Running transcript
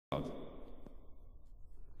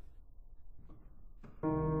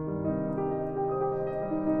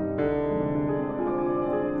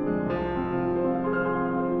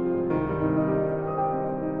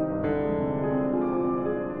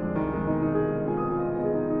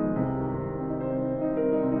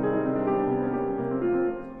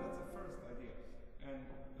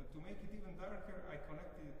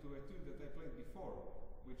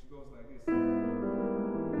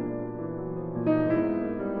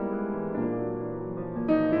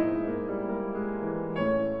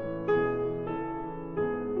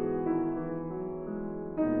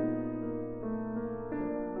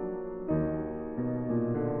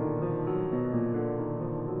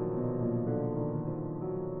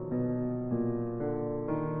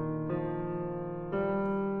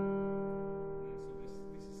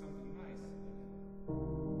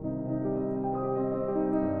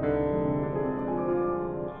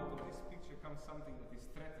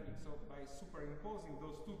so by superimposing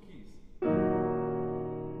those two keys. In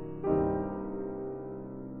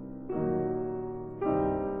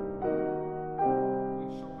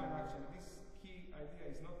Chopin, actually, this key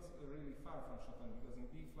idea is not really far from Chopin, because in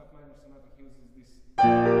B flat minor sonata he uses this.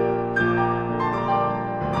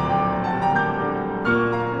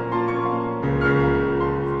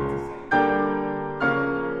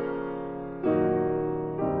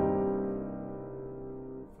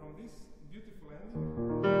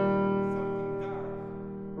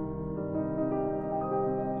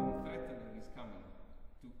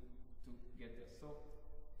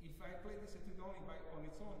 If I play this etude only on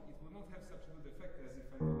its own, it will not have such a good effect as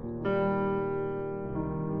if I do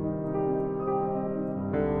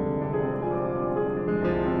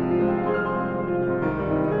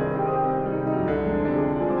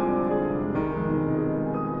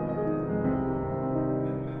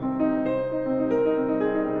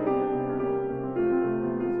So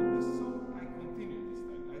this song I continue this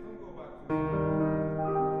time. I don't go back to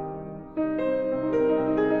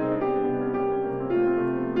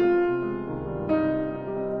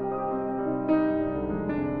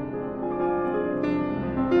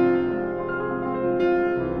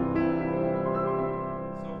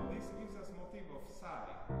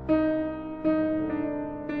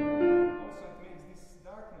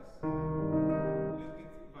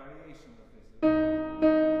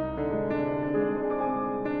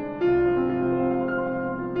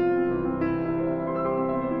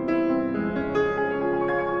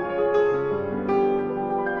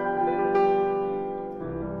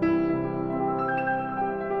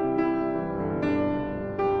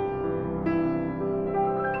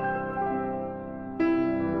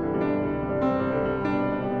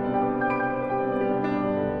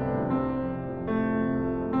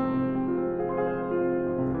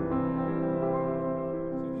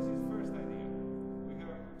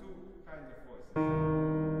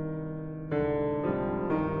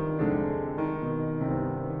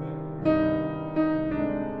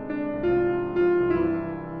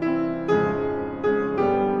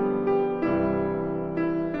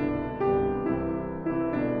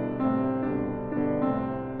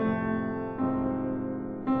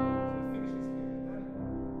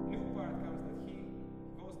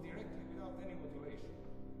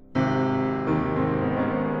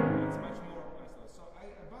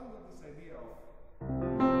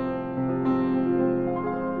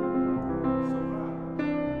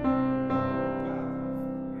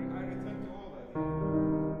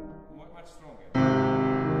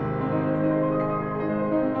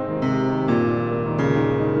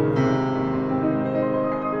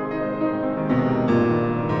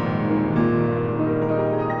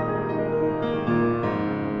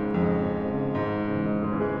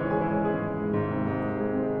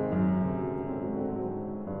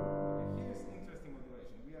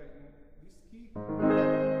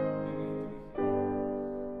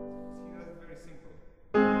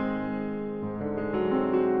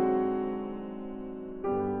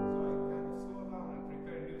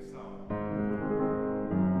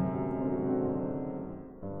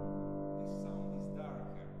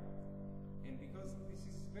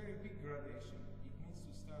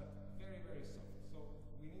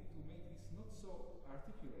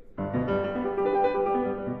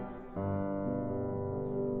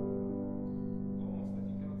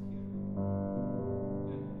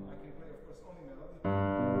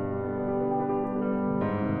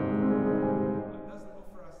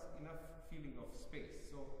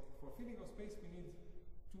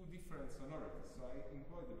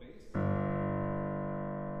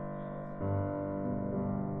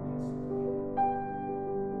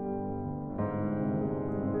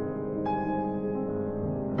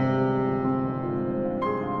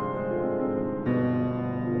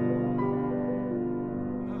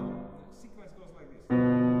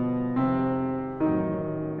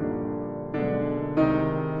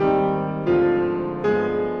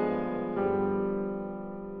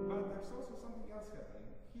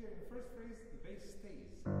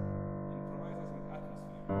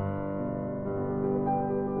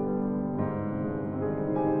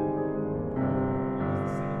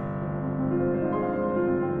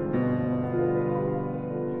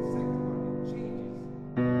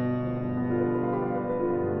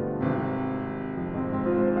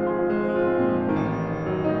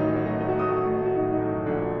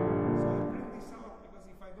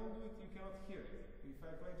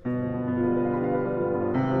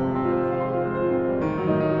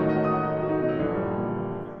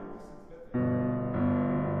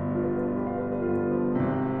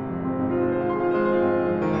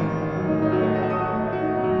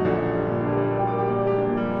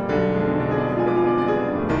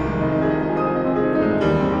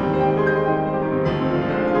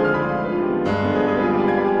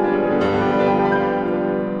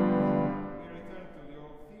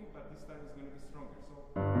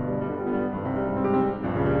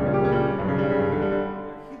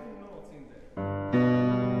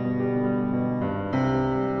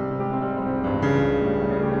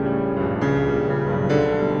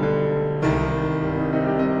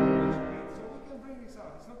this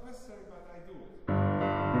out. It's not necessary, but I do it. So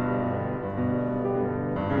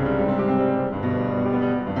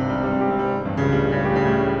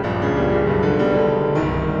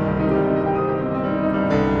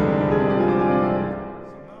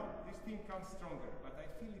now this theme comes stronger, but I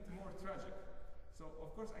feel it more tragic. So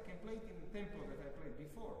of course I can play it in the tempo that I played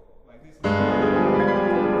before, like this.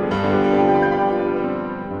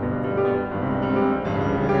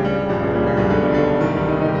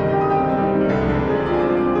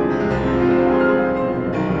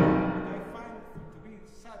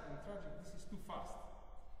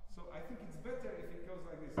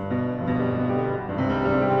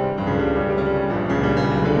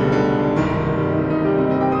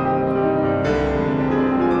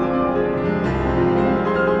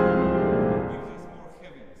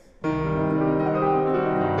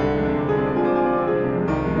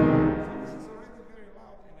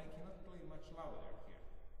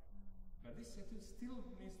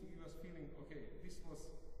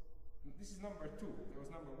 This is number 2. There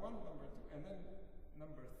was number 1, number 2, and then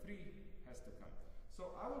number 3 has to come.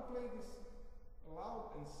 So I will play this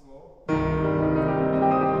loud and slow.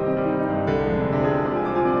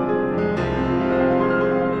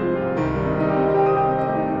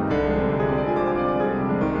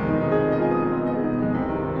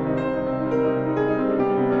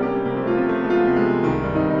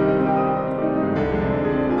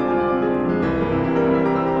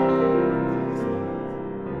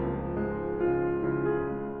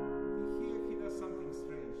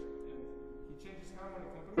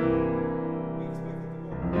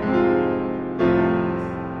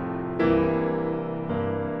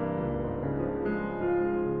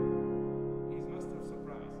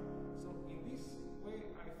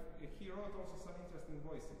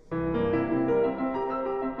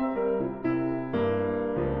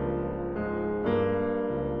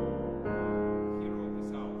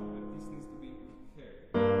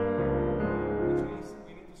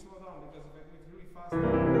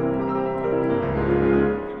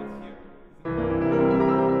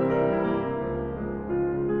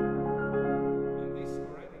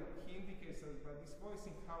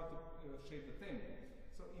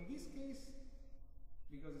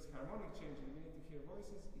 Because it's harmonic changing, we need to hear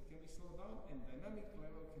voices, it can be slowed down and dynamic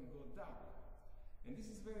level can go down. And this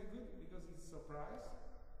is very good because it's surprise,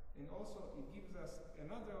 and also it gives us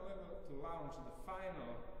another level to launch the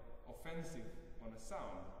final offensive on a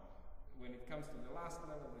sound when it comes to the last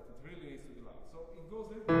level that it really needs to be loud. So it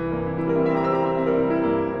goes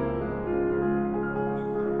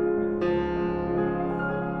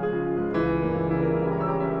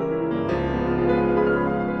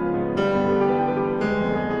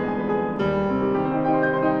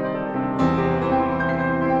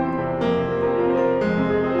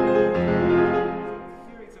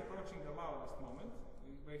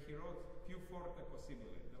where he wrote più forte possibile,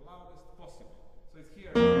 the loudest possible. So it's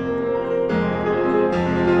here.